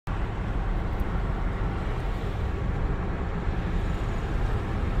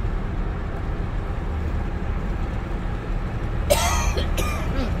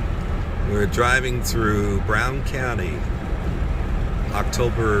We're driving through Brown County,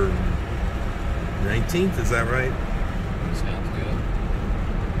 October 19th, is that right? Sounds good.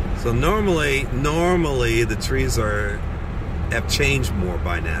 So normally the trees have changed more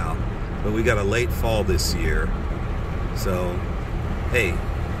by now, but we got a late fall this year. So, hey,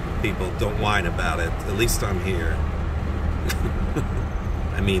 people, don't whine about it. At least I'm here.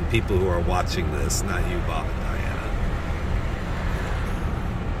 I mean, people who are watching this, not you, Bob and Diana.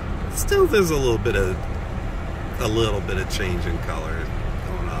 Still, there's a little bit of change in color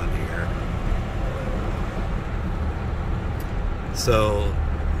going on here. So,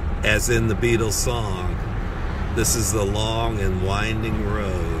 as in the Beatles song, this is the long and winding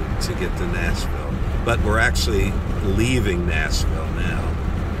road to get to Nashville. But we're actually leaving Nashville now.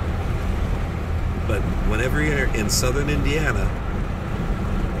 But whenever you're in southern Indiana,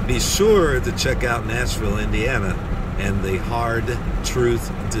 be sure to check out Nashville, Indiana, and the Hard Truth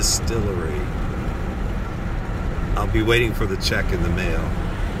Distillery. I'll be waiting for the check in the mail.